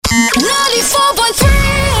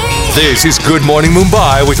94.3. This is Good Morning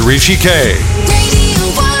Mumbai with Rishi K. Radio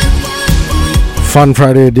 1. Fun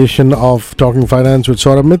Friday edition of Talking Finance with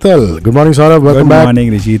Saurabh Mittal. Good morning, Saurabh. Welcome back. Good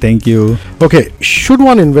morning, Rishi. Thank you. Okay, should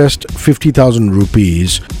one invest 50,000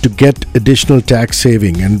 rupees to get additional tax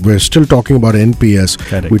saving? And we're still talking about NPS.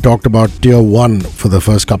 Correct. We talked about tier 1 for the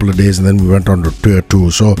first couple of days and then we went on to tier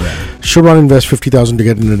 2. So, should one invest 50,000 to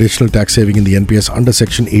get an additional tax saving in the NPS under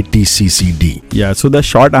Section 80CCD? Yeah, so the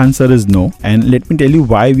short answer is no. And let me tell you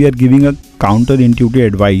why we are giving a counterintuitive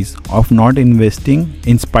advice of not investing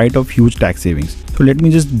in spite of huge tax savings. So let me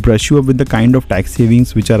just brush you up with the kind of tax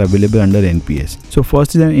savings which are available under NPS. So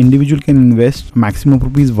first is an individual can invest maximum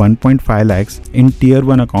rupees 1.5 lakhs in tier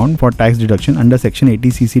 1 account for tax deduction under Section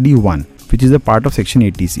 80CCD 1. Which is a part of Section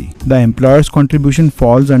 80C. The employer's contribution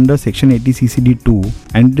falls under Section 80CCD 2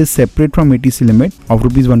 and it is separate from 80C limit of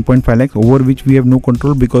rupees 1.5 lakhs over which we have no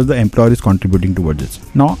control because the employer is contributing towards it.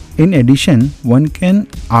 Now, in addition, one can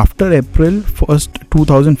after April 1st,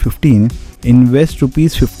 2015 invest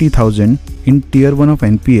rupees 50,000 in tier 1 of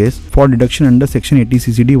NPS for deduction under Section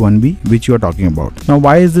 80CCD 1B which you are talking about. Now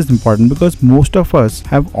why is this important? Because most of us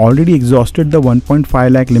have already exhausted the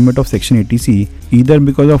 1.5 lakh limit of Section 80C either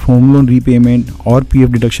because of home loan repayment or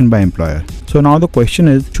PF deduction by employer. So now the question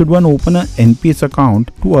is, should one open an NPS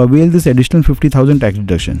account to avail this additional 50,000 tax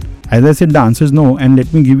deduction? As I said, the answer is no, and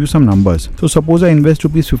let me give you some numbers. So suppose I invest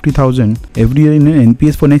rupees 50,000 every year in an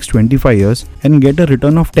NPS for next 25 years and get a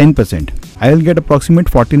return of 10%. I will get approximate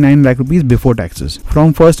 49 lakh rupees before taxes.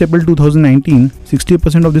 From 1st April 2019,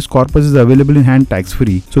 60% of this corpus is available in hand tax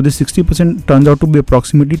free. So this 60% turns out to be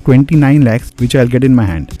approximately 29 lakhs which I'll get in my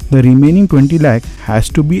hand. The remaining 20 lakh has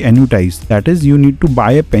to be annuitized. That is, you need to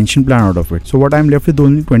buy a pension plan out of it. So what I'm left with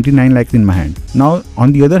only 29 lakhs in my hand. Now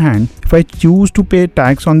on the other hand, if I choose to pay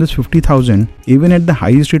tax on this 50,000, even at the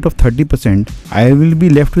highest rate of 30%, I will be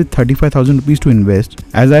left with 35,000 rupees to invest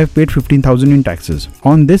as I have paid 15,000 in taxes.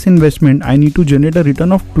 On this investment, I need to generate a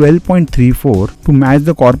return of 12.34 to match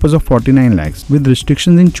the corpus of 49 lakhs. With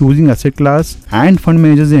restrictions in choosing asset class and fund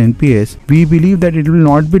managers in NPS, we believe that it will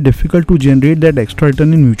not be difficult to generate that extra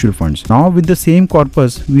return in mutual funds. Now with the same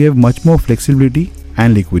corpus, we have much more flexibility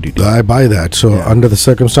and liquidity. I buy that. So, under the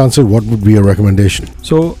circumstances, what would be your recommendation?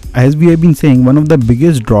 So, as we have been saying, one of the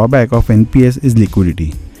biggest drawback of NPS is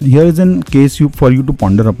liquidity. Here is a case for you to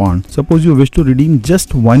ponder upon. Suppose you wish to redeem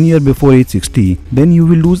just 1 year before age 60, then you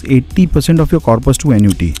will lose 80% of your corpus to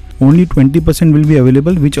annuity. Only 20% will be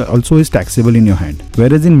available, which also is taxable in your hand.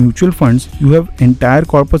 Whereas in mutual funds, you have entire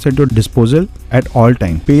corpus at your disposal at all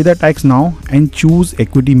time. Pay the tax now and choose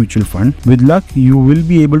equity mutual fund. With luck, you will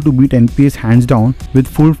be able to beat NPS hands down with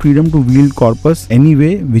full freedom to wield corpus any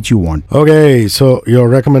way which you want. Okay, so your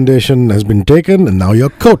recommendation has been taken and now your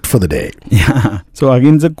quote for the day. Yeah. So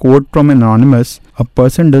again, the quote from Anonymous: a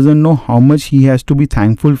person doesn't know how much he has to be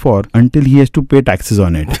thankful for until he has to pay taxes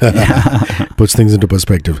on it. Puts things into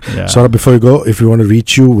perspective. Yeah. Saurabh, before you go, if you want to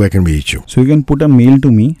reach you, where can we reach you? So you can put a mail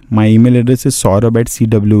to me. My email address is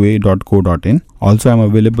saurabh@cwa.co.in. Also, I'm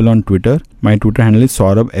available on Twitter. My Twitter handle is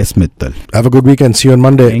Saurabh S. Mittal. Have a good weekend. See you on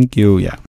Monday. Thank you. Yeah.